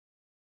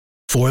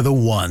For the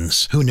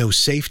ones who know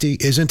safety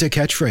isn't a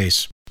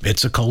catchphrase,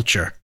 it's a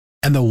culture.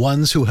 And the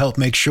ones who help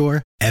make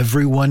sure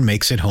everyone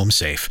makes it home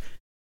safe.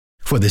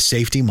 For the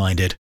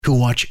safety-minded who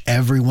watch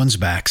everyone's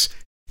backs,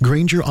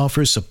 Grainger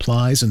offers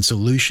supplies and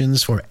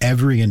solutions for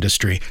every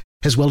industry,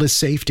 as well as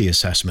safety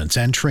assessments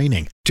and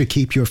training to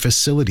keep your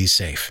facilities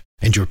safe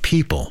and your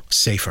people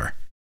safer.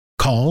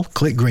 Call,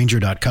 click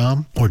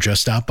Grainger.com, or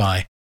just stop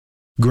by.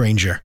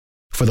 Grainger,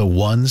 for the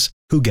ones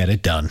who get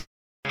it done.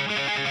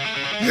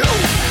 Yo!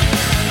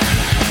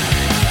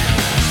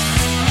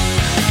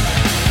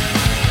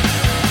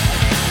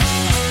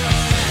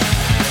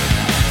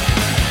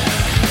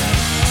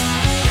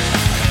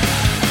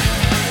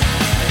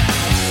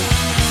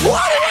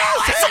 What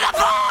is it?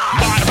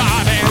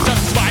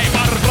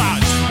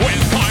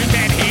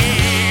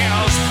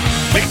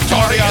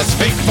 Victorious,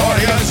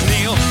 victorious,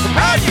 kneel.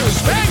 Brand new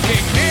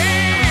spanking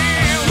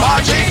heel.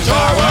 Marching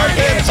toward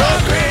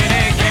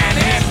integrated and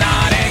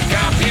hypnotic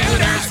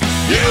computers.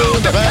 You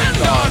depend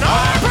on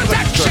our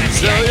protection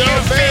till you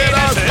feed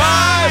us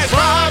lies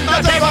from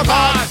the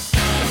tablecloth.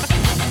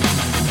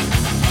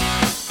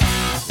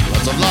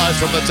 Lots of lies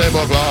from the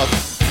tablecloth.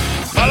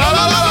 La la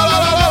la la la la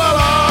la la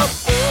la.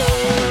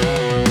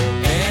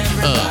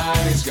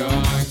 Everybody's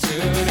going to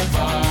the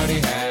party,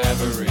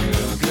 have a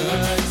real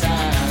good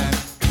time.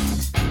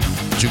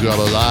 You got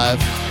alive.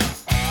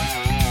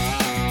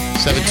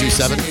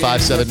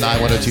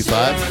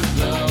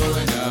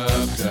 727-579-1025.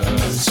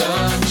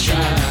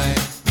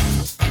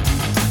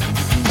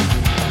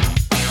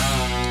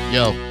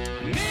 Yo.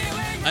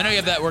 I know you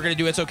have that we're going to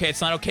do It's Okay, It's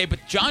Not Okay, but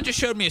John just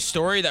showed me a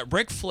story that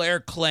Ric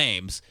Flair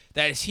claims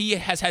that he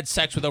has had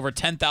sex with over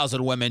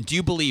 10,000 women. Do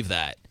you believe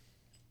that?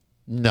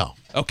 No.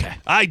 Okay.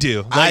 I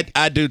do.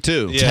 I do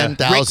too. Yeah.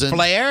 10,000. Ric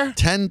Flair?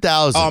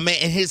 10,000. Oh, man,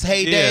 in his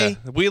heyday? Yeah.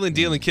 Wheeling,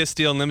 dealing, kiss,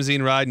 stealing,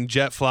 limousine riding,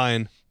 jet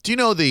flying. Do you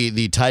know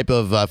the type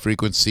of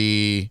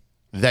frequency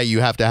that you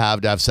have to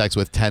have sex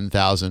with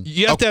 10,000?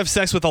 You have to have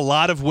sex with a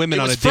lot of women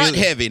It on was a front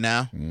daily heavy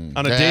now.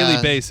 on a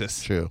daily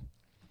basis, True.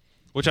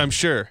 which I'm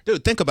sure.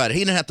 Dude, think about it. He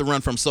didn't have to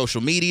run from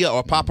social media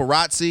or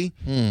paparazzi.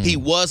 He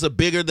was a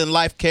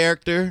bigger-than-life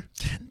character.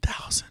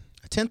 10,000.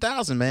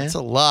 10,000, man. That's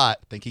a lot.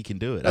 I think he can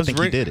do it. I think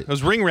he did it.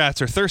 Those ring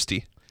rats are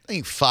thirsty. I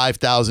think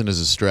 5,000 is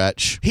a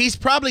stretch. He's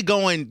probably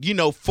going,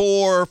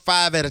 4 or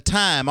 5 at a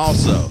time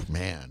also.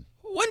 Man.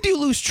 When do you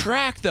lose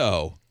track,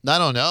 though? I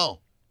don't know.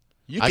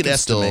 You I could can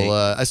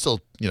estimate. still,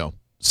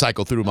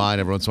 cycle through mine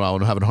every once in a while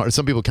when I'm having a hard.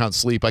 Some people count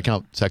sleep. I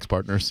count sex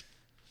partners.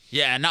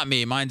 Yeah, not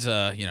me. Mine's,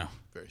 Very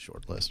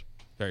short list.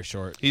 very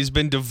short. He's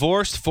been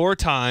divorced 4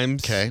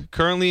 times. Okay.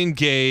 Currently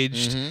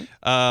engaged.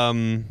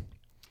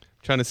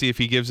 Trying to see if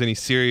he gives any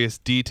serious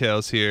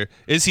details here.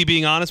 Is he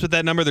being honest with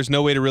that number? There's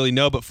no way to really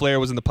know, but Flair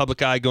was in the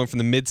public eye going from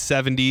the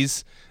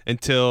mid-70s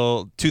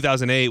until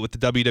 2008 with the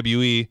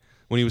WWE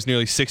when he was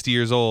nearly 60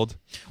 years old.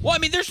 Well, I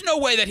mean, there's no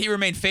way that he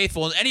remained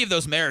faithful in any of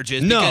those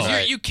marriages. No. Because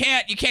Right. you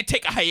can't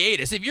take a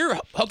hiatus. If you're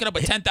hooking up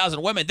with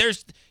 10,000 women,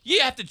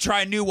 you have to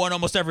try a new one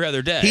almost every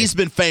other day. He's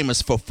been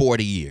famous for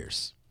 40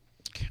 years.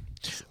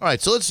 All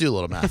right, so let's do a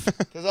little math.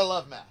 Because I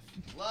love math.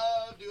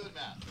 Love doing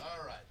math.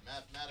 All right,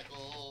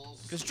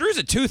 mathematicals. Because Drew's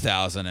at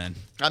 2,000 and...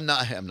 I'm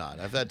not.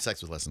 I've had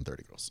sex with less than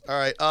 30 girls. All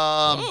right.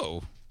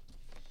 oh.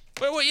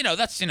 Well,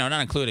 that's, not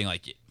including,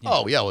 like...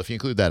 Oh, yeah, well, if you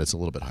include that, it's a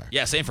little bit higher.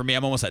 Yeah, same for me.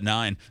 I'm almost at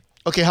 9.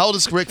 Okay, how old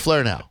is Ric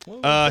Flair now?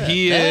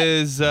 He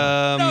is...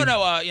 that.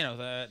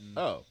 And-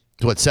 Oh.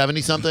 What,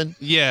 70-something?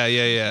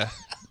 Yeah.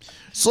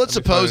 So let's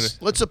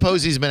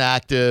suppose he's been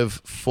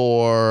active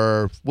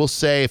for, we'll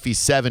say if he's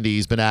 70,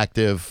 he's been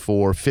active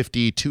for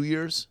 52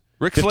 years?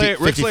 Ric 50, Flair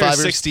 55 is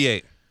years?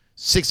 68.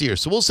 60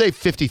 years. So we'll say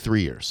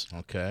 53 years.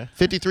 Okay.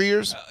 53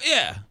 years?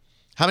 yeah.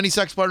 How many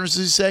sex partners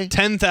does he say?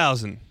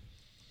 10,000.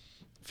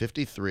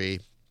 53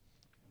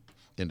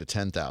 into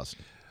 10,000.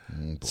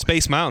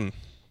 Space Mountain.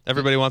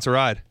 Everybody wants a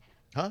ride.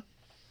 Huh?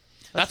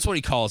 That's what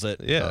he calls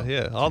it.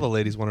 Yeah. All the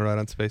ladies want to ride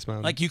on Space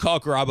Mountain. Like you call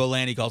it Garabo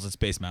Land, he calls it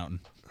Space Mountain.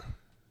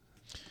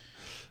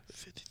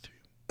 53.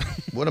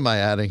 What am I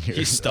adding here?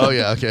 He's stuck. Oh,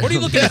 yeah, okay. What are you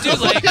looking at?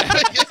 Like,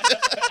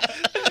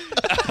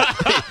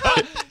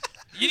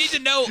 you need to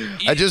know.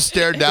 I just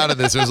stared down at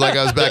this. It was like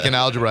I was back in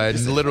algebra. I had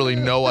literally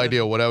no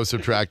idea what I was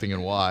subtracting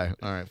and why.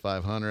 All right,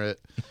 500.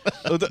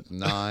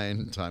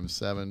 9 times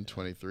 7,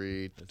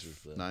 23.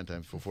 9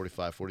 times 4,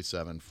 45,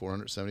 47.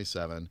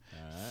 477.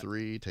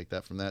 3, take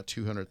that from that.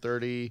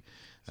 230.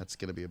 That's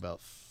going to be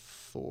about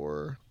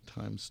 4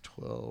 times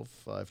 12.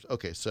 5.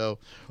 Okay, so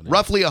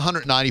roughly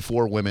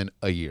 194 women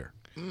a year.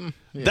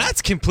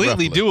 That's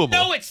completely Roughly. doable.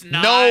 No, it's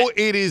not. No,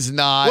 it is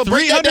not. Well,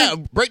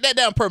 break that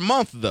down per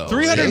month, though.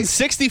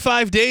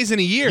 365 days in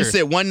a year. You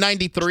said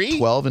 193?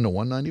 12 into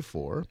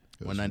 194.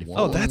 194.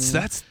 Oh,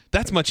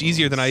 that's much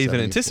easier than I even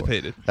 74.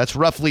 anticipated. That's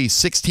roughly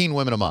 16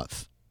 women a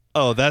month.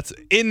 Oh, that's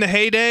in the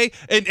heyday.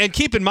 And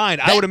keep in mind,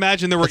 I would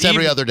imagine there were It's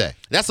every other day.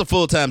 That's a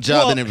full-time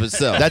job in and of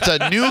itself. That's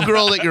a new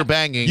girl that you're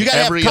banging You gotta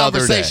every have other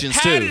day. conversations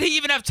How too. did he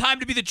even have time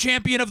to be the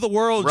champion of the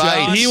world,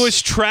 Right. Josh? He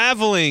was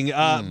traveling,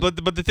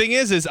 but the thing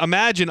is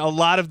imagine a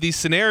lot of these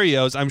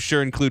scenarios, I'm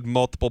sure, include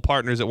multiple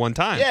partners at one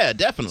time. Yeah,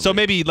 definitely. So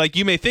maybe like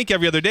you may think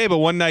every other day, but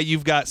one night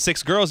you've got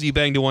 6 girls you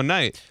banged in one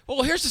night.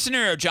 Well, here's the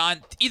scenario,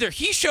 John. Either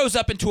he shows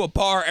up into a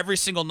bar every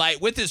single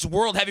night with his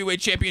World Heavyweight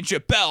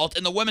Championship belt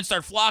and the women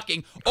start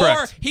flocking,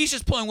 Correct. or he's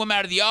just pulling women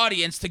out of the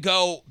audience to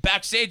go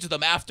backstage with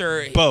them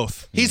after.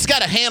 Both. He's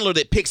got a handler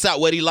that picks out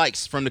what he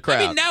likes from the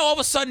crowd. I mean, now all of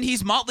a sudden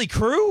he's Motley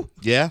Crue?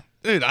 Yeah.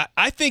 Dude,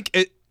 I think,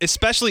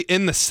 especially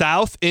in the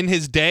South, in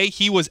his day,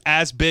 he was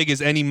as big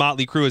as any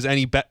Motley Crue, as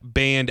any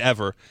band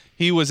ever.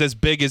 He was as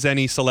big as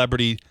any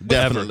celebrity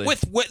Definitely.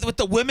 ever. With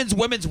the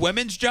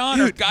women's,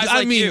 John, or Dude, guys I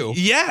like mean, you?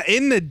 yeah,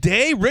 in the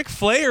day, Ric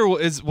Flair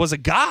was a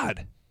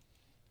god.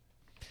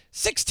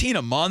 16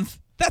 a month?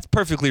 That's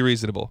perfectly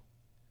reasonable.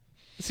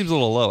 It seems a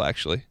little low,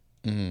 actually.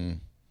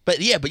 But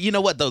you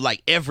know what though?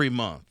 Like every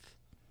month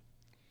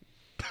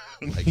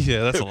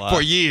Yeah, that's a lot.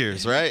 for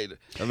years, right?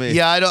 I mean,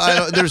 Yeah, I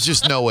don't. There's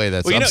just no way.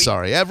 Well, you I'm know-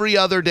 sorry. Every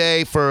other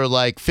day for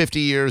like 50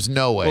 years,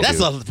 no way. That's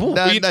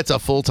dude. That's a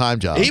full-time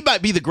job. he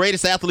might be the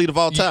greatest athlete of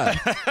all time.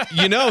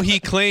 You know, he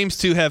claims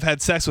to have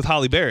had sex with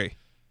Holly Berry.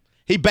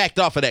 He backed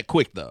off of that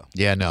quick though.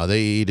 Yeah, no,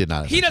 he did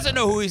not. He doesn't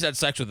know who he's had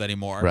sex with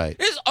anymore. Right.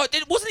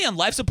 Wasn't he on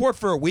life support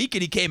for a week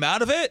and he came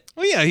out of it?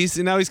 Well, yeah,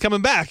 now he's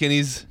coming back and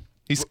he's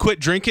quit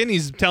drinking.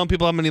 He's telling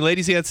people how many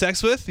ladies he had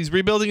sex with. He's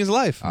rebuilding his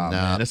life. Oh No.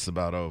 man, this is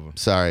about over.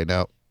 Sorry,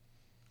 no.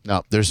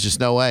 There's just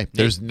no way.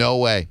 There's no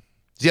way.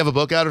 Does he have a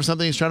book out or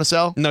something he's trying to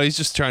sell? No, he's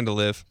just trying to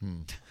live.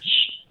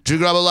 Drew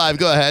Grabo Live,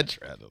 go ahead.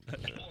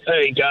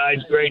 Hey guys,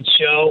 great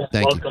show.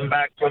 Thank you. Welcome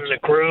back from the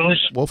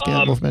cruise.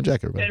 Wolfman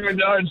Jack, everybody. In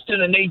regards to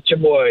the Nature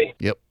Boy,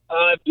 Yep.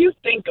 if you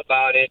think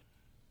about it,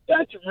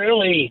 that's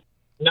really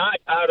not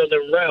out of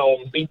the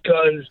realm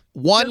because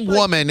One just like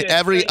woman you did,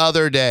 every right?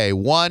 other day.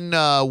 One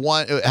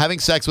having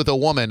sex with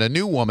a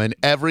new woman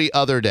every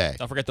other day.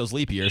 Don't forget those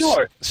leap years.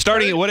 Sure.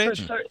 Starting at what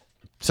age?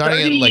 Starting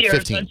 30 at like years,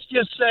 15. Let's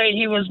just say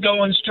he was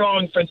going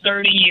strong for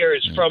 30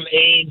 years from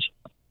age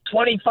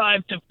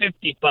 25 to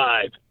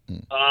 55.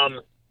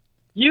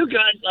 You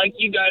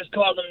guys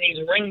call them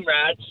these ring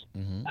rats.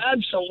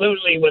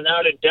 Absolutely,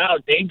 without a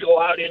doubt, they'd go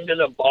out into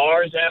the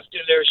bars after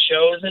their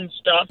shows and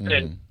stuff,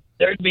 and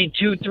there'd be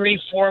 2,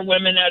 3, 4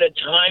 women at a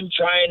time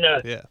trying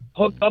to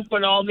hook up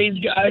with all these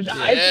guys.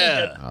 I think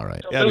that's All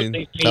right. Yeah, I mean,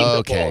 absolutely feasible.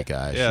 Okay,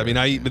 guys. Yeah, sure.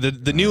 I mean,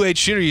 the new age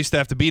shooter used to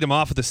have to beat him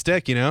off with a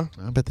stick, you know?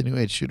 I bet the new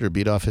age shooter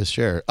beat off his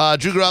chair.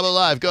 Drew Grabo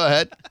Live, go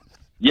ahead.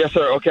 Yes,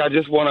 sir. Okay, I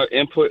just want to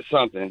input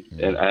something,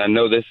 and I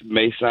know this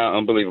may sound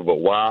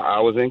unbelievable. While I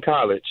was in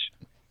college,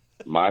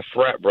 my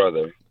frat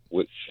brother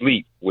would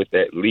sleep with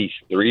at least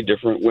 3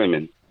 different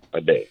women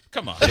a day.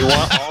 Come on. They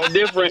weren't all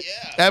different.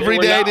 Every They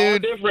were day, not all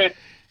dude. different.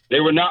 They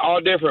were not all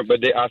different,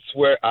 but I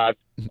swear,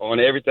 on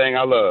everything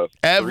I love.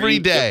 Every 3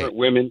 day. different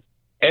women,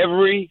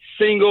 every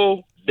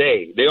single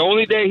day. The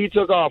only day he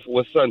took off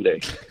was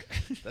Sunday.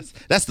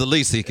 That's the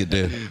least he could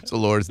do. It's the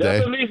Lord's That's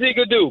Day. the least he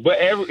could do. But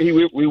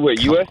we were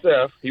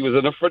USF. He was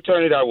in a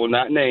fraternity I will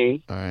not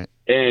name, All right.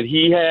 and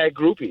he had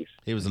groupies.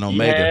 He was an He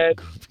omega. had-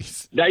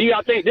 now you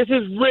gotta think, this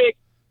is Ric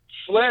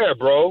Flair,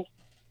 bro.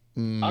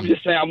 I'm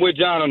just saying, I'm with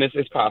John on this.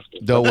 It's possible.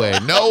 No way.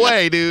 No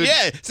way, dude.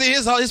 Yeah, see,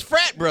 his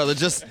frat brother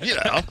just, No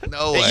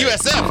at way.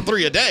 USF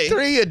 3 a day.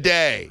 3 a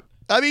day.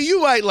 I mean,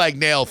 you might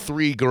nail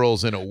 3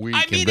 girls in a week,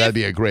 I mean, and that'd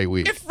be a great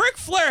week. If Ric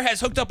Flair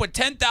has hooked up with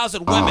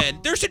 10,000 women,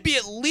 there should be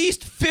at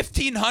least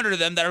 1,500 of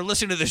them that are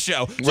listening to the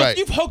show. So Right. if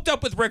you've hooked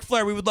up with Ric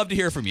Flair, we would love to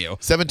hear from you.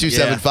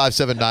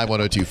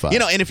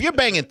 727-579-1025. And if you're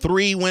banging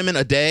 3 women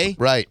a day,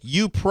 Right.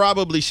 you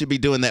probably should be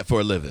doing that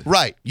for a living.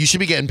 Right. You should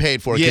be getting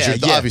paid for it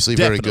because you're obviously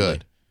very definitely.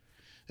 good.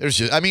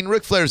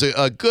 Ric Flair's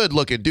a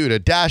good-looking dude, a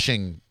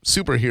dashing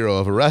superhero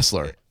of a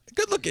wrestler.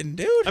 Good looking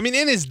dude. I mean,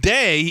 in his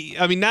day,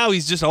 now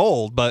he's just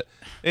old, but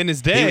in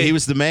his day, He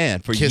was the man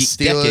for Kiss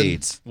stealing.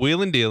 decades.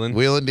 wheeling, dealing,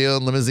 Wheeling,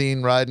 dealing,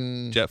 limousine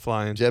riding, jet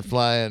flying. jet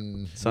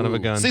flying. Son of a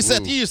gun. See,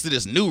 Seth, you used to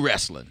this new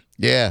wrestling.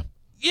 Yeah.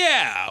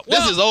 Yeah. This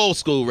Well, is old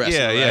school wrestling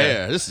Yeah, right yeah.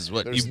 here. This is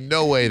what There's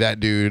no way that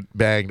dude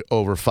banged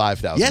over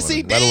 5,000 Yes,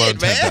 he women, did, let alone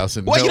man.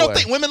 10,000. Well, No you don't way.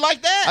 think women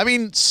like that? I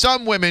mean,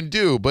 some women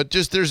do, but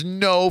just there's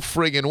no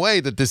friggin' way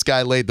that this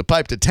guy laid the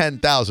pipe to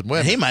 10,000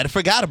 women. he might have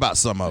forgot about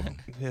some of them.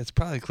 Yeah, it's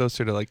probably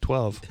closer to like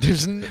 12.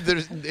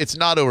 It's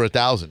not over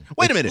 1,000.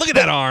 Wait a minute. Look at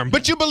that arm.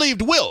 But you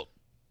believed Wilt.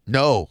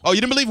 No. Oh,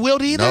 you didn't believe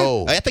Wilt either?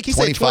 No. I think he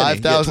said 20. Yeah,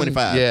 25,000.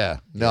 25. Yeah.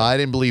 No, I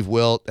didn't believe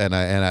Wilt, and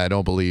I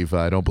don't believe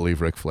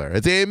Ric Flair.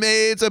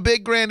 It's a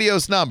big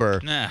grandiose number.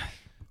 nah.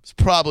 It's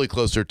probably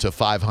closer to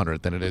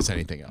 500 than it is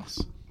anything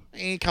else. I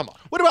mean, come on.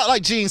 What about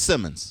like Gene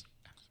Simmons?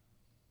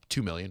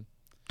 2 million.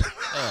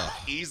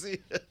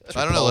 Easy.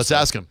 I don't know. Let's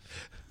ask him.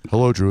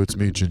 Hello, Drew. It's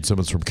me, Gene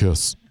Simmons from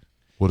Kiss.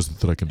 What is it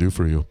that I can do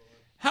for you?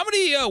 How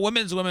many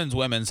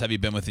women's have you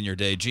been with in your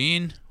day,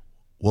 Gene?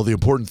 Well, the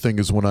important thing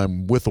is when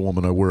I'm with a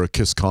woman, I wear a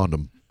Kiss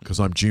condom because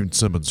I'm Gene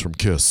Simmons from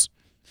Kiss.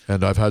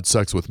 And I've had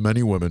sex with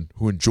many women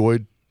who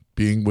enjoyed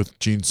being with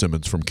Gene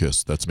Simmons from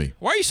Kiss. That's me.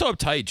 Why are you so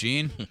uptight,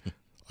 Gene?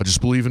 I just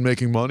believe in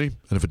making money,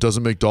 and if it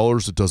doesn't make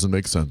dollars, it doesn't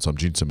make sense. I'm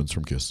Gene Simmons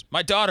from Kiss.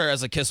 My daughter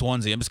has a Kiss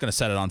onesie. I'm just gonna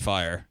set it on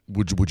fire.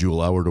 Would you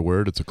allow her to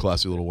wear it? It's a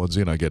classy little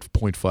onesie, and I get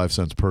 0.5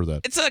 cents per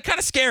that. It's kind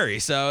of scary,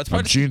 so it's I'm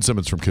probably Gene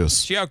Simmons from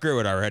Kiss. she outgrew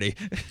it already.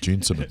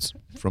 Gene Simmons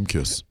from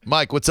Kiss.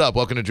 Mike, what's up?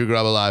 Welcome to Drew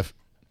Garabo Live.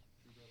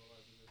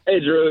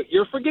 Hey, Drew,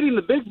 you're forgetting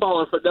the big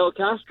baller, Fidel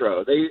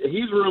Castro.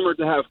 He's rumored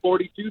to have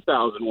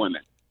 42,000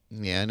 women.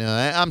 Yeah, no,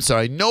 I'm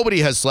sorry. Nobody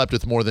has slept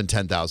with more than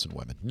 10,000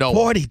 women. No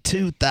one.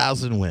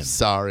 42,000 women.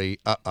 Sorry.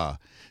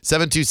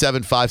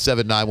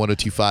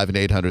 727-579-1025 and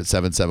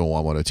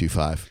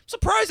 800-771-1025.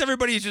 Surprised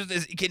everybody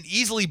can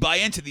easily buy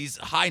into these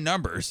high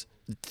numbers.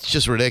 It's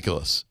just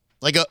ridiculous.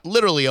 Like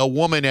literally a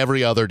woman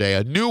every other day,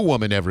 a new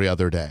woman every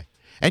other day.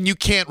 And you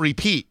can't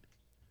repeat.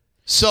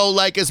 So,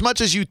 like, as much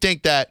as you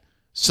think that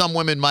some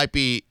women might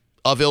be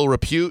of ill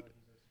repute,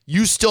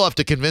 you still have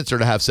to convince her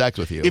to have sex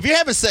with you. If you're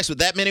having sex with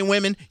that many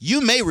women,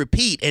 you may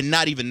repeat and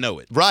not even know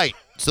it. Right.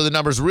 So the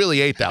number's really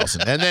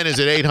 8,000. And then is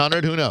it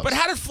 800? Who knows? But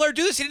how did Flair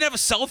do this? He didn't have a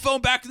cell phone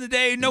back in the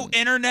day, no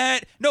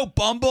internet, no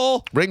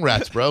Bumble. Ring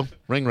rats, bro.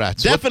 Ring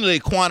rats. Definitely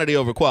quantity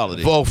over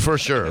quality. Oh, for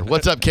sure.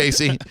 What's up,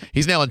 Casey?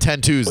 He's nailing 10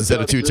 twos instead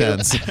of 2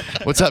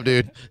 10s. What's up,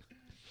 dude?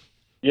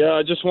 Yeah,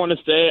 I just want to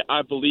say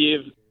I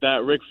believe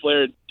that Ric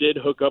Flair did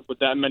hook up with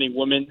that many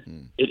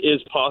women. It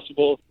is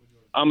possible.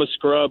 I'm a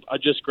scrub. I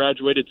just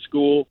graduated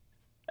school,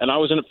 and I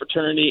was in a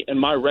fraternity, and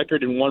my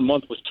record in 1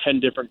 month was 10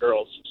 different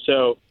girls.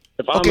 So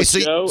if I'm Okay, a so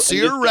Joe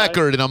your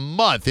record in a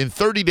month, in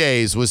 30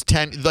 days, was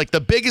 10, like the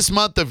biggest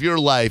month of your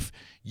life,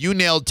 you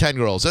nailed 10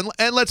 girls. And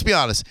let's be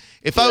honest,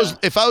 if I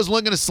was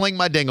looking to sling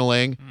my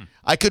ding-a-ling,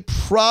 I could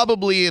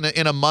probably,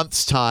 in a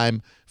month's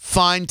time,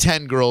 find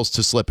 10 girls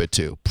to slip it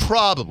to.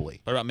 Probably.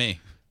 What about me?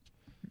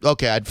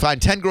 Okay, I'd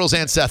find 10 girls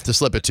and Seth to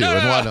slip it to.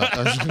 And why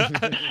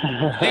not?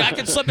 Hey, I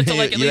could slip it to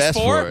like at You least asked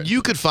 4. for it.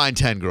 You could find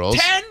 10 girls.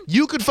 10?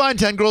 You could find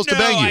 10 girls to No,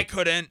 bang you. I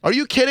couldn't. Are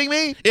you kidding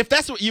me? If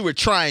that's what you were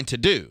trying to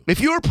do. If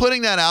you were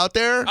putting that out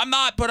there, I'm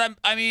not, but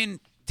I mean,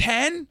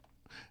 10?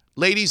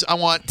 ladies, I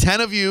want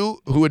 10 of you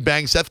who would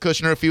bang Seth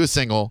Kushner if he was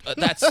single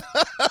That's.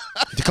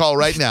 to call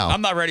right now.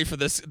 I'm not ready for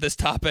this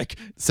topic.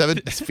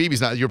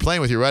 Phoebe's not. You're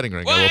playing with your wedding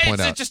ring. Well, I will point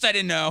it's out. just I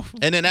didn't know.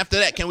 And then after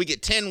that, can we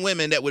get 10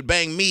 women that would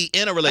bang me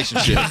in a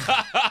relationship?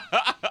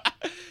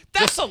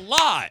 That's a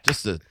lot.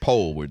 Just a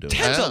poll we're doing.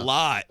 10's Yeah. a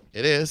lot.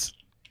 It is.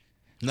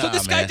 So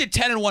this guy did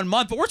 10 in 1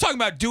 month, but we're talking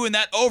about doing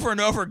that over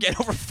and over again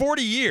over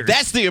 40 years.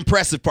 That's the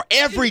impressive part.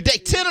 Every day,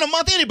 10 in a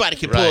month, anybody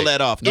can pull Right. that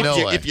off. No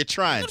way. If you're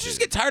trying Don't you to. just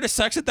get tired of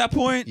sex at that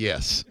point?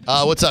 Yes.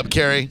 What's up,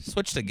 Carrie?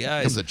 Switch to Comes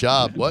guys. a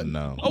job. What?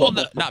 No. Oh, well,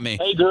 no, not me.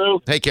 Hey,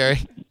 Drew, Hey, Carrie.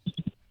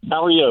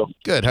 how are you?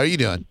 Good. How are you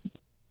doing?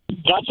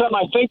 Got something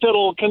I think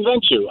that'll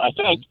convince you, I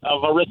think,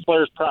 of a Ric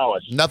Flair's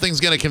prowess. Nothing's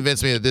going to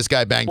convince me that this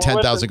guy banged Well,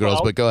 10,000 listen, girls,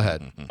 Bo. but go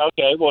ahead.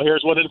 Okay, well,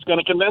 here's what it's going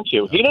to convince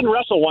you. He didn't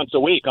wrestle once a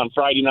week on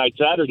Friday night,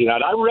 Saturday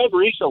night. I read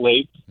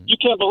recently, you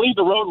can't believe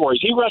the Road Warriors.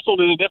 He wrestled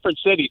in a different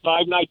city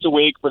 5 nights a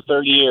week for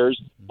 30 years.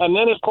 And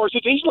then, of course,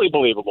 it's easily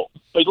believable.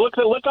 But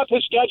look up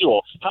his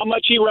schedule, how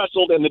much he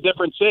wrestled in the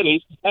different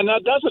cities, and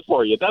that does it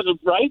for you. Does it,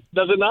 right?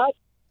 Does it not?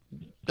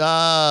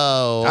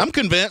 Oh. I'm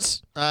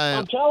convinced.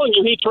 I'm telling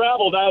you, he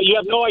traveled. You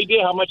have no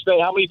idea how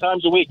many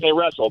times a week they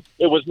wrestled.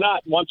 It was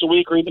not once a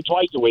week or even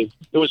twice a week.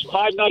 It was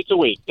 5 nights a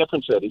week,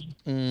 different cities.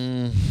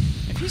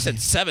 If he said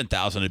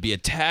 7,000, it'd be a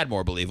tad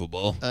more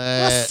believable.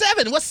 What's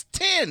 7? What's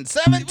 10?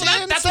 7, 10,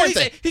 Well, that's what he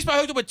something. said. He's probably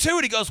hooked up with 2,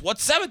 and he goes,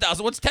 "What's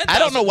 7,000? What's 10,000?" I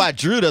don't know why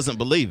Drew doesn't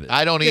believe it.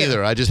 I don't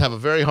either. I just have a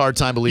very hard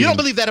time believing. You don't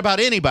believe that about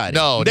anybody.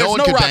 No, There's no one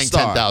no could rock bang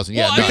star. 10,000.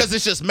 Yeah, Well, none. Because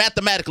it's just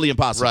mathematically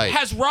impossible. Right.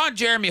 Has Ron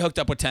Jeremy hooked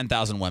up with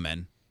 10,000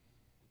 women?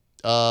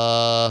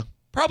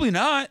 Probably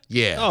not.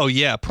 Yeah. Oh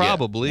yeah,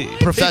 probably.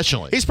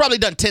 Professionally. He's probably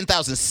done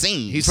 10,000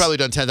 scenes. He's probably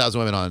done 10,000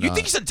 women on. You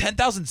think he's done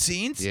 10,000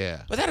 scenes?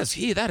 Yeah. But that is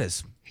He's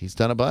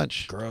done a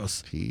bunch.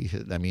 gross. He's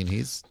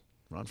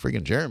Ron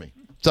freaking Jeremy.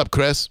 What's up,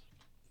 Chris?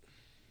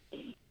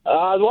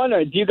 I was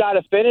wondering, do you got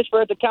to finish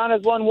for it to count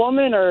as one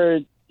woman,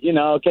 or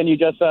can you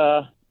just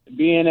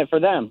be in it for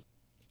them?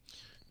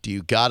 Do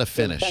you got to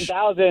finish?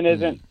 10,000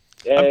 isn't,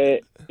 don't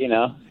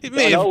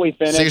always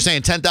finish. So you're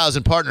saying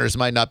 10,000 partners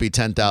might not be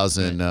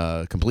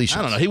 10,000 completions?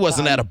 I don't know. He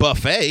wasn't at a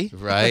buffet.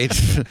 Right?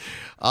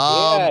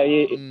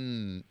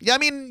 Yeah, I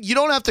mean, you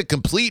don't have to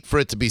complete for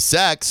it to be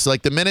sex.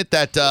 Like the minute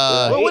that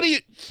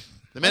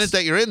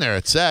that you're in there,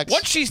 it's sex.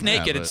 Once she's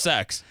naked, it's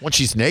sex. Once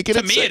she's naked, To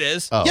it's me, sex? it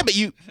is. Oh. Yeah, but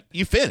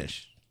you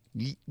finish.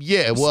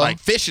 Yeah, It's well, like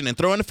fishing and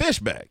throwing a fish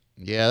back.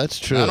 yeah, that's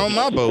true. Not on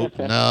my boat.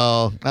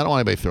 No, I don't want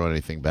anybody throwing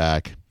anything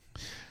back.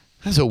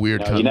 That's a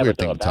weird, No, you never weird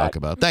throw thing it to talk back.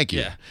 about. Thank you.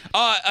 Yeah.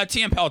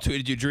 TM Pell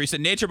tweeted you, Drew. He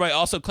said Nature Boy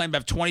also claimed to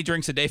have 20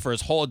 drinks a day for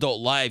his whole adult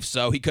life,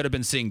 so he could have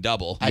been seeing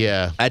double.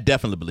 Yeah, I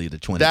definitely believe the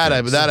 20. that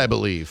drinks. I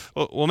believe.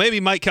 Well, maybe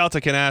Mike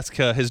Calta can ask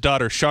his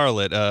daughter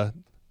Charlotte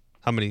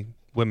how many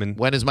women.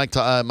 When is Mike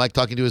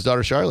talking to his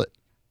daughter Charlotte?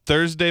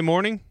 Thursday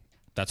morning.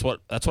 That's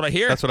what I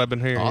hear. That's what I've been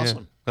hearing. Awesome.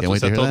 Yeah. Can't That's what wait to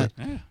Seth hear told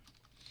that. me.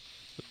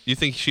 You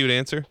think she would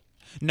answer?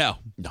 No.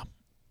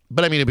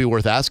 But I mean, it'd be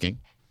worth asking.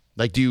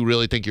 Like, do you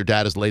really think your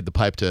dad has laid the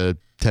pipe to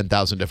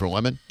 10,000 different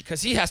women?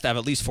 Because he has to have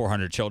at least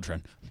 400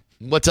 children.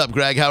 What's up,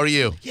 Greg? How are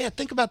you? Yeah,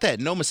 think about that.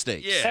 No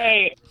mistakes. Yeah.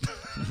 Hey,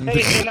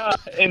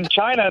 in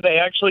China, they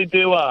actually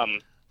do.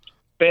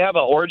 They have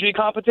an orgy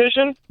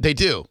competition, They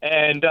do.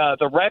 and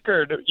the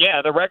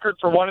record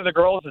for one of the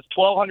girls is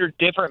 1,200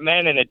 different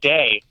men in a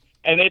day.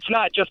 And it's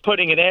not just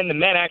putting it in; the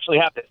men actually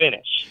have to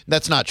finish.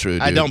 That's not true,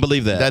 dude. I don't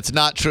believe that. That's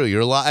not true.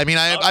 You're lying. I mean,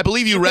 I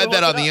believe you you read can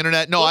that look on it the up.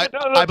 internet. No, Look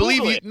it- I believe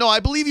Google you. it. No, I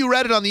believe you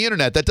read it on the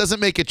internet. That doesn't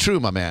make it true,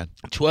 my man.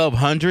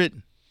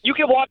 1,200. You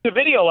can watch the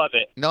video of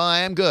it. No, I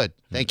am good.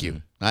 Thank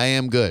you. I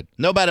am good.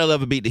 Nobody will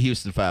ever beat the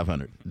Houston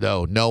 500.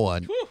 No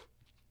one.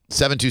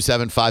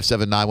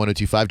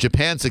 727-579-1025.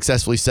 Japan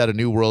successfully set a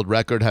new world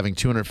record, having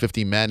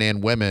 250 men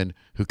and women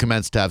who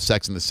commenced to have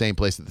sex in the same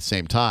place at the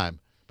same time.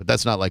 But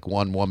that's not like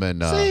one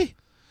woman. See,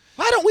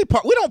 why don't we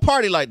we don't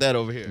party like that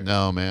over here?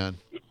 No, man.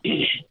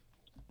 Is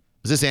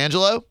this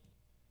Angelo?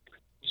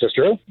 Is this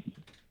Drew?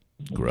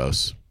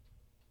 Gross.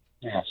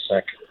 Yeah,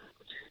 sick.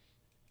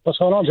 What's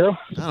going on, Drew?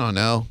 I don't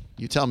know.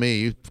 You tell me.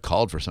 You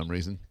called for some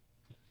reason.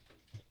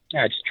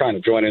 Yeah, just trying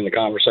to join in the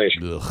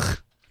conversation. Ugh.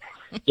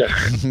 Yeah.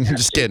 I'm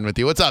just kidding with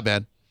you. What's up,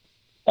 man?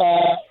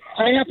 I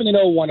happen to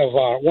know one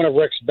of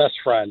Rick's best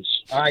friends.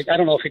 I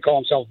don't know if he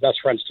calls himself best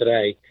friends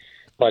today,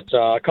 but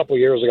a couple of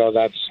years ago,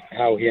 that's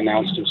how he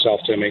announced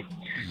himself to me.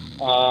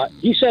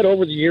 He said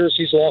over the years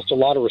he's lost a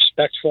lot of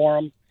respect for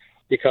him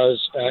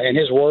because, in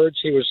his words,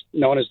 he was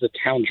known as the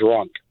town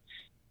drunk,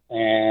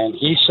 and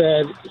he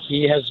said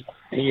he has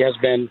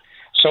been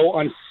so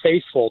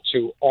unfaithful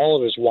to all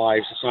of his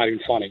wives. It's not even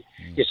funny.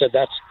 He said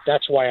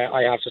that's why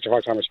I have such a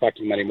hard time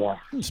respecting him anymore.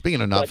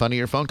 Speaking of not funny,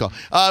 your phone call.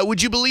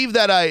 Would you believe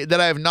that I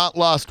have not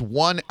lost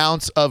 1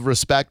 ounce of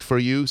respect for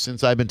you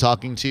since I've been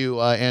talking to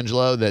you,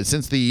 Angelo? That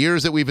since the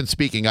years that we've been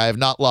speaking, I have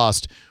not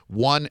lost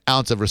 1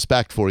 ounce of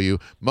respect for you,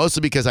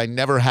 mostly because I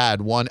never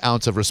had 1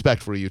 ounce of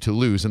respect for you to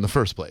lose in the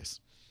first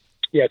place.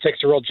 Yeah, it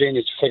takes a real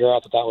genius to figure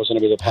out that was going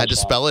to be the punchline. Had to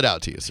spell it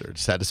out to you, sir.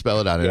 Just had to spell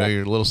it out. I know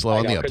you're a little slow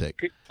on the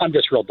uptake. I'm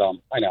just real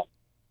dumb. I know.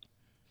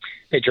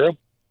 Hey, Drew.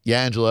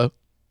 Yeah, Angelo.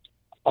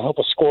 I hope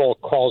a squirrel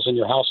crawls in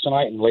your house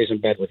tonight and lays in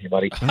bed with you,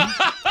 buddy.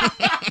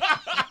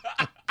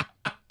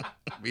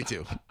 Me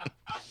too.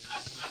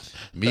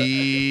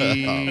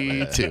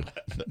 Me too.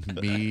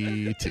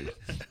 Me too.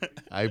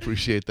 I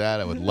appreciate that.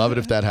 I would love it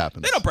if that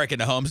happens. They don't break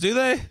into homes, do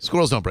they?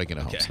 Squirrels don't break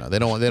into homes. No, they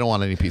don't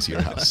want any piece of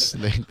your house.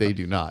 They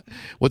do not.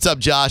 What's up,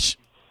 Josh?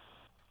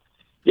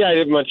 Yeah, I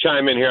didn't want to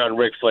chime in here on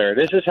Ric Flair.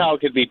 This is how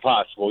it could be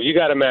possible. You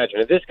got to imagine,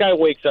 if this guy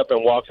wakes up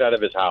and walks out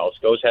of his house,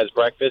 goes, has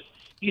breakfast,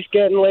 he's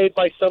getting laid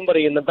by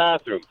somebody in the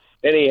bathroom.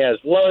 Then he has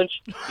lunch,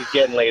 he's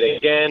getting laid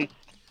again,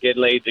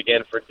 getting laid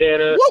again for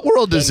dinner. What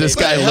world does this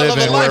guy live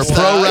in where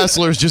pro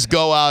wrestlers just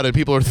go out and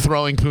people are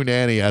throwing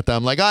punani at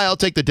them? Like, I'll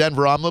take the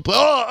Denver omelet. You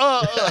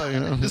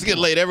know? Just get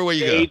laid everywhere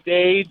you go.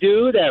 They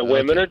do that.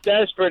 Women are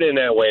desperate in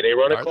that way. They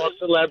run across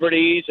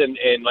celebrities and,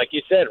 like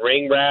you said,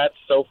 ring rats,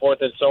 so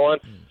forth and so on.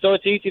 So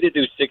it's easy to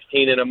do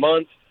 16 in a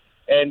month.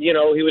 And, he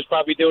was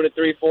probably doing it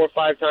 3, 4,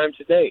 5 times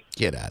a day.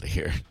 Get out of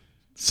here.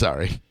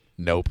 Sorry.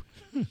 Nope.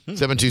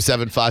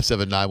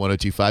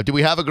 727-579-1025. Do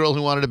we have a girl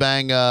who wanted to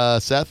bang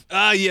Seth?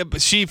 Yeah,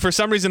 but she for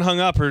some reason hung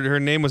up. Her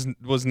name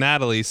was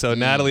Natalie. So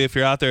Natalie, if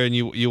you're out there and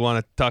you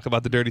want to talk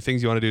about the dirty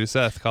things you want to do to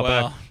Seth, call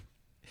back.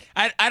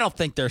 I don't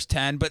think there's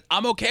 10, but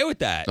I'm okay with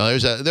that. No,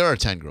 there are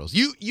 10 girls.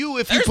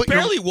 If There's put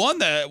barely one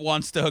that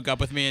wants to hook up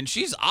with me, and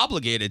she's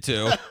obligated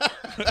to.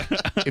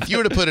 if you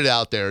were to put it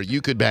out there,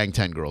 you could bang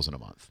 10 girls in a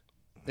month.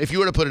 If you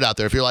were to put it out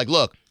there, if you're like,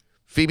 look,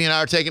 Phoebe and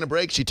I are taking a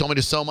break. She told me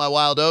to sow my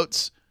wild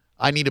oats.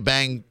 I need to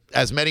bang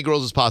as many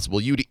girls as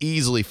possible. You'd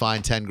easily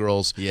find 10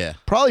 girls. Yeah.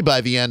 Probably by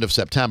the end of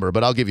September,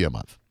 but I'll give you a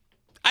month.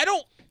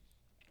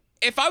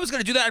 If I was going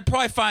to do that, I'd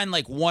probably find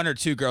like 1 or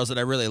 2 girls that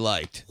I really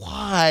liked.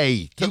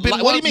 Why? What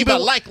do you mean by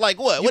like what?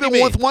 What do you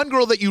mean? With one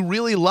girl that you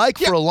really like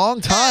for a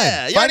long time.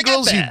 Yeah, you find already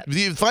got girls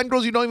you find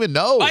girls you don't even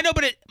know. I know,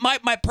 but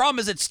my problem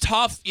is it's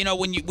tough,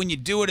 when you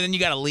do it and then you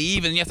got to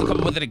leave and you have to come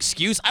up with an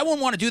excuse. I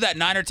wouldn't want to do that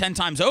 9 or 10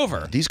 times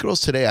over. These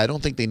girls today, I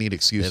don't think they need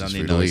excuses They don't for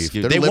need you to no leave.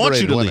 excuse. They're They want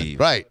you liberated to women. leave.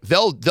 Right.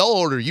 They'll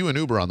order you an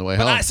Uber on the way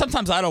home. But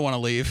sometimes I don't want to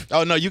leave.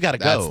 Oh no, you got to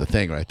go. That's the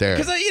thing right there.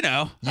 Because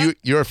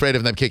you're afraid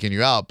of them kicking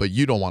you out, but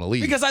you don't want to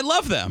leave. Because I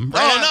love them.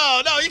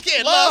 Oh no, you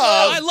can't love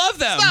I them. love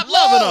them. Stop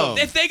loving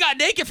them. If they got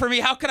naked for me,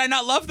 how could I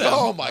not love them?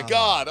 Oh my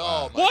God!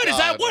 Oh my What God! is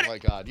that? What? Oh my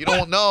God! You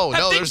don't know. Have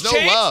No, things there's no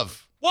changed?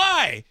 love.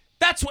 Why?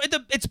 That's what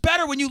it's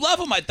better when you love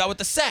them. I thought with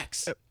the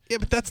sex. Yeah,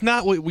 but that's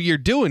not what you're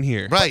doing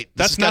here. Right.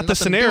 That's This has not got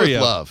the nothing to do with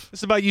scenario. love.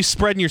 It's about you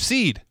spreading your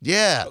seed.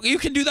 Yeah. You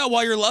can do that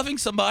while you're loving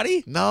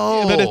somebody.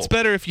 No. Yeah, but it's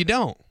better if you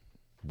don't.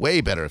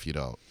 Way better if you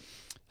don't.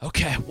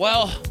 Okay.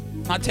 Well,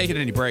 not taking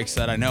any breaks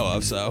that I know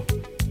of. So.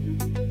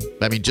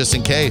 I mean, just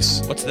in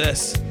case. What's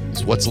this?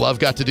 What's love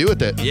got to do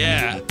with it?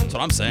 Yeah, that's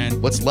what I'm saying.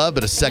 What's love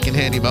but a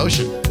secondhand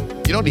emotion?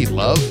 You don't need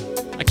love.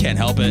 I can't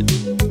help it.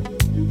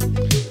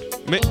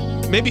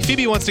 Maybe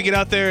Phoebe wants to get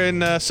out there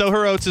and sow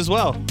her oats as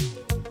well.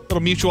 Little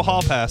mutual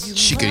hall pass.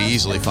 She could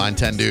easily find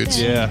 10 dudes.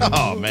 Yeah.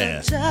 Oh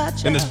man.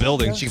 In this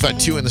building. She could find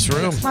 2 in this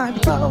room.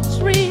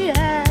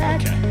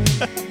 Okay.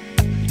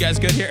 You guys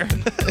good here?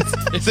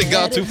 It's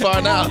gone too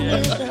far now.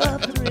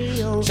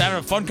 Just having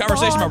a fun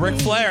conversation about Ric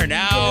Flair.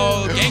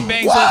 Now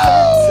gangbangs with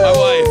my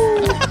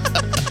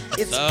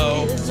wife.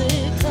 So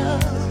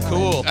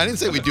cool. I didn't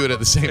say we'd do it at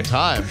the same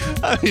time.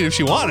 I mean, if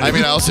she wanted. I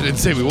mean, I also didn't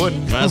say we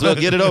wouldn't. Might as well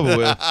get it over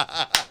with.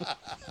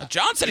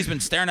 John said he's been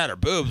staring at her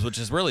boobs, which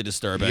is really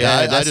disturbing.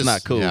 Yeah, that's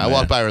not cool. Yeah, I man.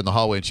 walked by her in the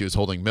hallway and she was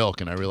holding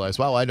milk, and I realized,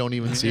 wow, I don't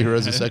even see her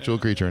as a sexual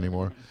creature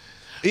anymore.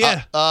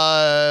 Yeah.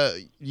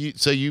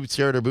 So you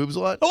stare at her boobs a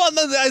lot? Oh, well,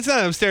 no, it's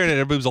not. I'm staring at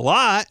her boobs a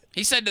lot.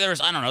 He said there was,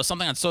 I don't know,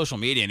 something on social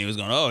media, and he was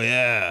going, "Oh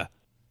yeah,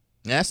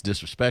 That's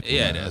disrespectful.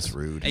 yeah, man. it is." That's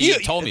rude. And you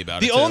told me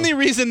about it. The too. only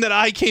reason that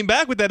I came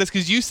back with that is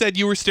because you said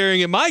you were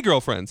staring at my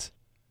girlfriends.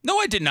 No,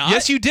 I did not.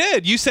 Yes, you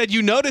did. You said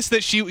you noticed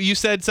that you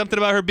said something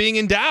about her being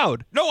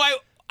endowed. No,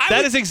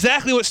 That is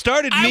exactly what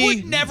started me. I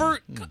would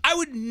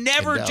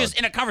never Endowed. just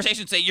in a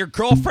conversation say your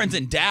girlfriend's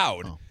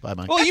endowed. Bye,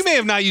 Mike. Well, you may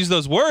have not used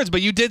those words,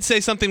 but you did say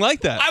something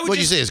like that. I would What'd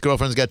you just, say? His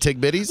girlfriend's got tick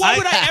bitties? Why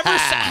would I ever?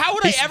 How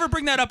would I ever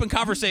bring that up in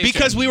conversation?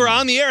 Because we were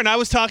on the air and I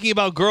was talking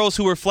about girls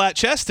who were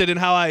flat-chested and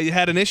how I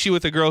had an issue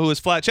with a girl who was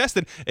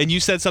flat-chested, and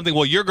you said something,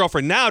 well, your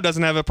girlfriend now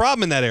doesn't have a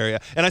problem in that area.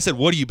 And I said,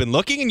 what, have you been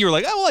looking? And you were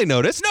like, oh, well, I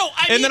noticed. No,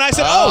 I And mean- then I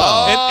said,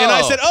 and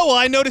I said, oh, well,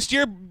 I noticed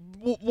your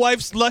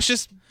wife's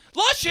luscious.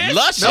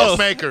 luscious. Milk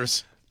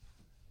makers.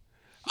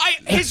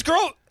 His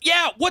girl.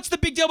 Yeah, what's the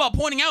big deal about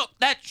pointing out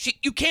that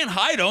you can't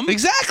hide them?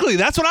 Exactly,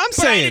 that's what I'm But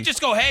I saying. didn't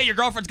just go, hey, your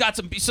girlfriend's got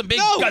some big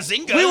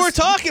gazingas. We were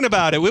talking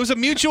about it. It was a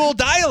mutual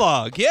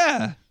dialogue.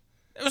 Yeah.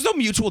 There was no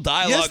mutual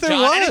dialogue. Yes, there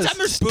John. was. Anytime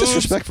there's boobs,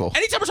 disrespectful.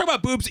 Anytime we're talking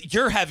about boobs,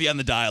 you're heavy on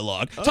the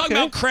dialogue. Talking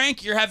about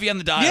crank, you're heavy on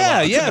the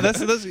dialogue. Yeah,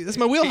 that's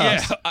my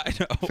wheelhouse. Yeah, I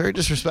know. Very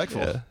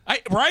disrespectful.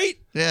 Right?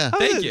 Yeah.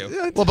 Thank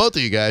you. Well, both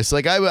of you guys.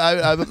 Like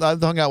I've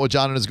hung out with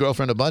John and his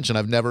girlfriend a bunch, and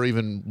I've never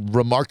even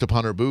remarked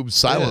upon her boobs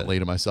silently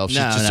to myself. She's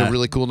just a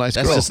really cool, nice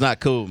That's girl. just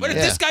not cool, But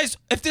man.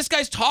 if this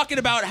guy's talking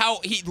about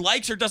how he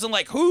likes or doesn't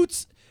like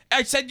hoots,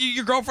 I said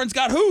your girlfriend's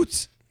got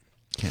hoots.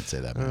 Can't say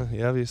that, man.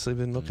 You obviously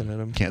been looking at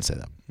him. Can't say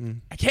that.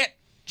 I can't,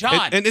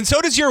 John. And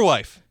so does your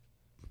wife.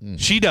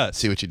 She does.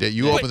 See what you did?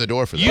 You opened the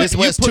door for that. This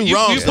was two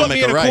wrongs put to me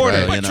make in a a right. corner.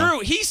 Right, But you know? Drew,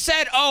 he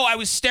said, "Oh, I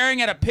was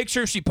staring at a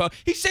picture she posted."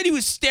 He said he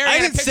was staring I at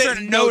a didn't picture say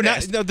and no,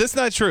 noticed. no, that's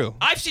not true.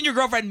 I've seen your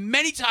girlfriend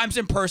many times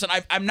in person.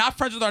 I'm not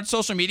friends with her on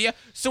social media.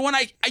 So when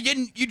I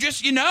didn't,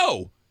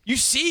 you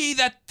see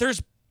that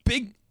there's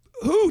big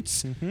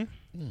hoots. Mm-hmm.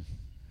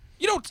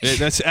 You don't.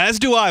 That's as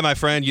do I, my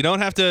friend. You don't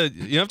have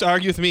to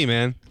argue with me,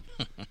 man.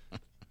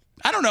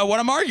 I don't know what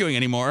I'm arguing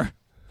anymore.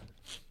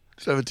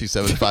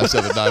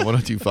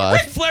 727-579-1025.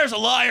 Ric Flair's a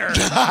liar.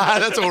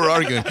 That's what we're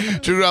arguing.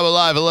 Drew Grab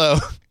Live, hello.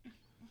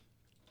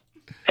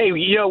 Hey,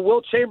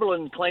 Will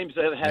Chamberlain claims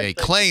to have had. He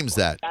claims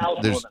that.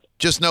 1,000 There's women.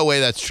 just no way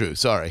that's true.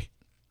 Sorry.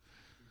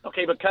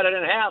 Okay, but cut it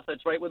in half.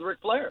 That's right with Ric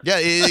Flair. Yeah,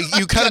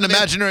 you cut an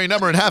imaginary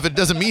number in half. It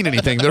doesn't mean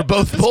anything. They're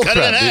both bullcrap. Cut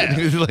it in half.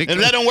 dude. Like, And if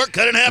that don't work,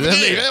 cut it in half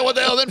again. yeah, what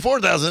the hell? Then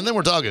 4,000. And then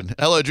we're talking.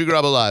 Hello, Drew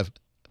Grab Live.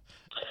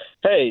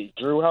 Hey,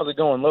 Drew, how's it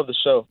going? Love the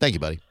show. Thank you,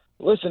 buddy.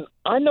 Listen,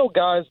 I know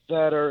guys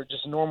that are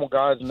just normal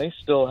guys, and they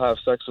still have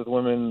sex with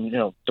women,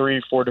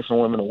 3-4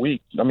 different women a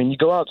week. I mean, you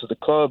go out to the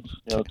club,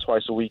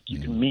 twice a week, you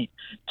can meet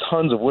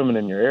tons of women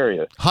in your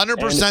area.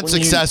 100%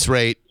 success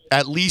rate,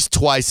 at least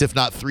twice, if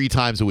not 3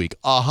 times a week.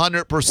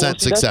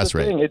 100% success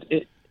rate.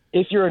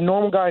 If you're a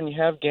normal guy and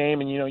you have game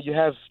and you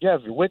have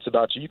your wits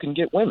about you, you can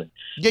get women.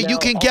 Yeah, you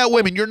can get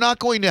women. You're not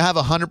going to have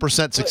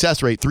 100%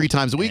 success rate 3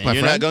 times a week, my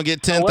You're friend. not going to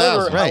get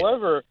 10,000. Right.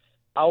 However,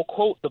 I'll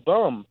quote the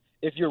bum.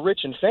 If you're rich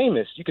and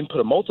famous, you can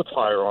put a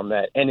multiplier on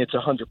that, and it's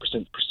 100%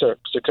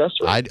 success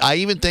rate. I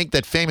even think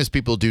that famous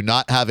people do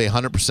not have a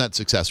 100%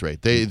 success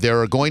rate. There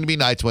are going to be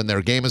nights when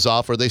their game is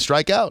off or they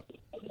strike out.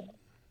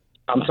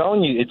 I'm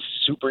telling you, it's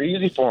super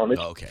easy for them.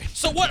 Okay.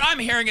 So what I'm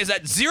hearing is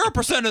that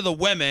 0% of the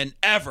women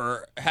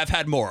ever have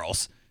had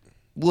morals.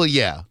 Well,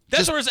 yeah.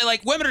 That's what we're saying.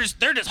 Like women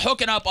they're just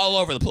hooking up all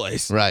over the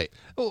place. Right.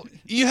 Well,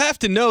 you have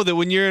to know that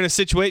when you're in a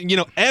situation,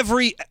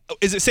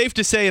 is it safe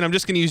to say, and I'm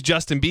just going to use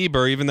Justin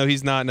Bieber, even though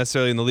he's not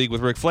necessarily in the league with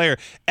Ric Flair,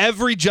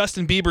 every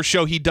Justin Bieber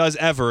show he does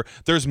ever,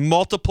 there's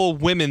multiple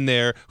women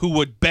there who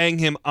would bang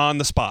him on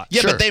the spot.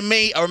 Yeah, but they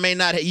may or may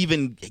not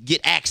even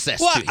get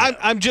access Well, to him.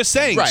 I'm just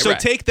saying. Right, so right.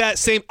 take that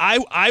same.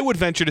 I would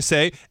venture to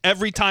say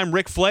every time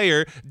Ric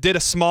Flair did a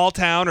small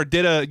town or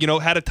did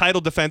had a title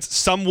defense,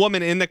 some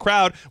woman in the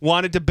crowd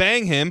wanted to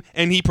bang him,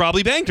 and he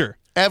probably banged her.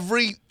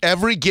 Every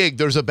gig,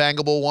 there's a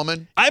bangable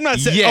woman. I'm not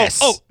saying. Yes.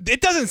 Oh,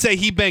 it doesn't say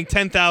he banged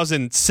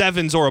 10,000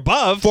 sevens or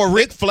above. For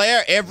Ric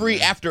Flair,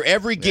 after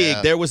every gig,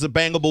 Yeah. there was a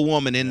bangable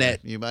woman in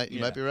that. You might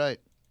be right.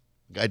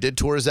 Guy did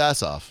tour his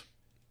ass off.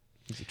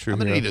 He's a true I'm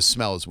gonna hero. need to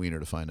smell his wiener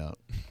to find out.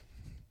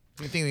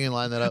 You think we can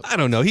line that up? I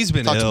don't know. He's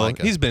been Talk to ill.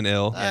 Micah. He's been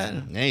ill.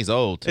 Yeah, he's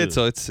old too.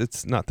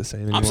 It's not the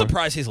same anymore. I'm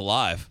surprised he's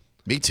alive.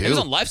 Me too. He was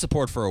on life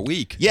support for a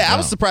week. Yeah, I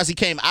was surprised he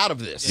came out of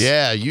this.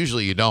 Yeah,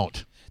 usually you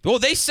don't. Well,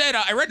 they said,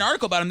 I read an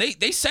article about him.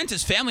 They sent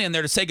his family in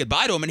there to say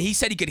goodbye to him, and he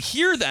said he could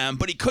hear them,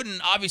 but he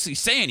couldn't obviously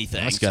say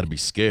anything. That's got to be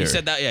scary. He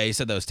said that. Yeah, he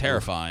said that was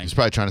terrifying. He's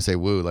probably trying to say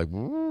woo, like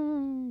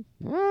woo.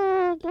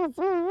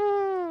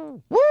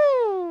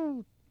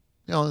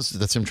 You know,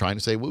 that's him trying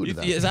to say woo to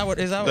them. Is that what?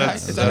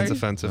 That's right?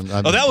 offensive.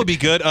 That would be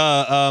good.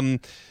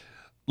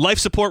 Life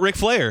support Ric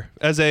Flair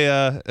as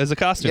a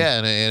costume. Yeah,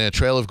 and a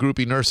trail of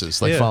groupie nurses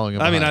following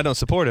him. I mean, behind. I don't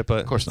support it,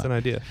 but of course it's an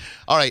idea.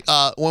 All right,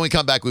 when we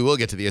come back, we will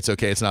get to the It's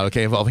Okay, It's Not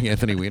Okay involving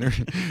Anthony Weiner.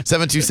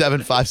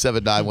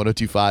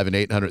 727-579-1025 and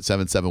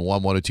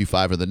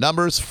 800-771-1025 are the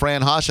numbers.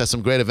 Fran Hosch has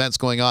some great events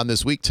going on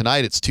this week.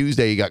 Tonight, it's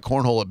Tuesday. You got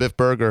Cornhole at Biff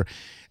Burger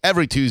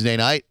every Tuesday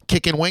night.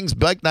 Kickin' Wings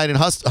Bike Night in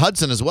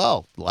Hudson as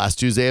well, the last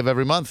Tuesday of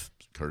every month,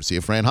 courtesy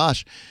of Fran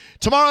Hosch.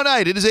 Tomorrow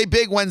night, it is a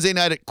big Wednesday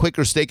night at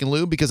Quaker Steak and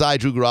Lube because I,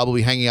 Drew Garabo, will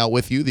be hanging out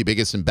with you, the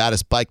biggest and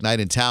baddest bike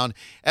night in town.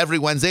 Every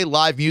Wednesday,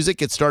 live music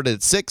gets started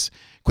at 6.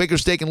 Quaker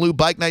Steak and Lube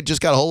Bike Night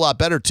just got a whole lot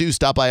better, too.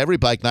 Stop by every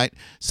bike night.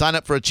 Sign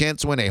up for a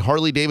chance to win a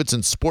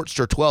Harley-Davidson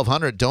Sportster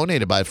 1200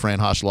 donated by Fran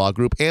Hosch Law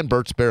Group and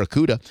Burt's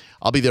Barracuda.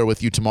 I'll be there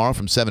with you tomorrow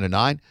from 7 to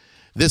 9.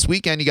 This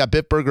weekend, you got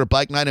Biff Burger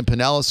Bike Night in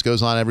Pinellas.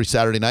 Goes on every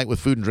Saturday night with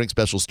food and drink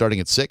specials starting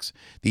at 6.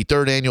 The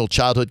 3rd annual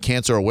Childhood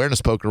Cancer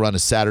Awareness Poker Run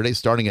is Saturday,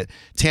 starting at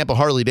Tampa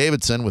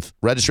Harley-Davidson with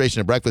registration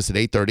and breakfast at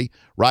 8:30.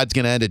 Ride's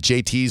going to end at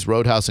JT's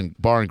Roadhouse and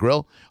Bar and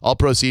Grill. All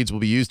proceeds will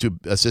be used to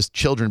assist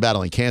children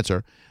battling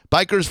cancer.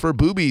 Bikers for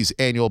Boobies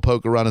annual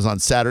poker run is on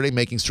Saturday,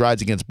 making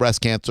strides against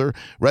breast cancer.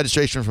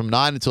 Registration from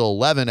 9 until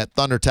 11 at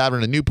Thunder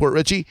Tavern in Newport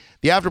Richie.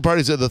 The after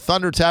parties at the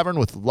Thunder Tavern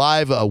with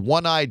live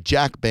One-Eyed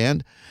Jack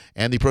Band.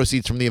 And the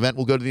proceeds from the event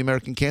will go to the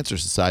American Cancer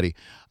Society.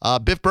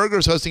 Biff Burger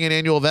is hosting an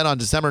annual event on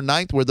December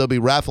 9th where they'll be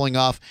raffling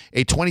off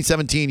a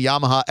 2017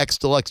 Yamaha X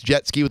Deluxe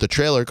jet ski with a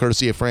trailer,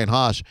 courtesy of Fran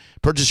Hosch.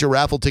 Purchase your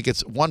raffle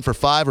tickets 1 for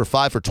 $5 or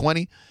 5 for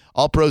 $20.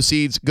 All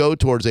proceeds go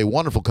towards a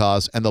wonderful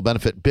cause, and they'll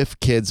benefit Biff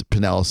Kids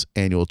Pinellas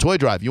Annual Toy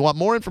Drive. You want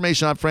more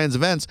information on Fran's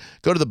events,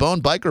 go to the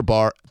Bone Biker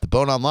Bar at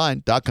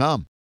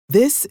theboneonline.com.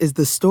 This is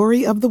the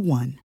story of the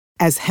one.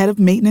 As head of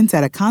maintenance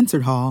at a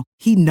concert hall,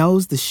 he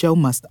knows the show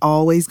must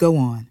always go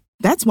on.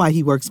 That's why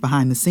he works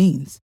behind the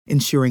scenes,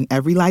 ensuring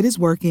every light is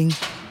working,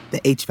 the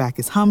HVAC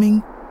is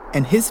humming,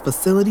 and his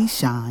facility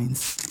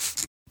shines.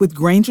 With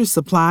Grainger's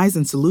supplies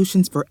and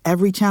solutions for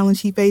every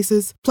challenge he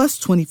faces, plus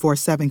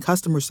 24/7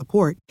 customer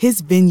support, his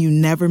venue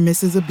never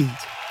misses a beat.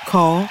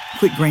 Call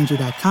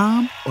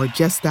quickgrainger.com or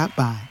just stop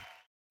by.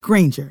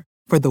 Grainger,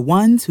 for the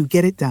ones who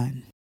get it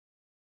done.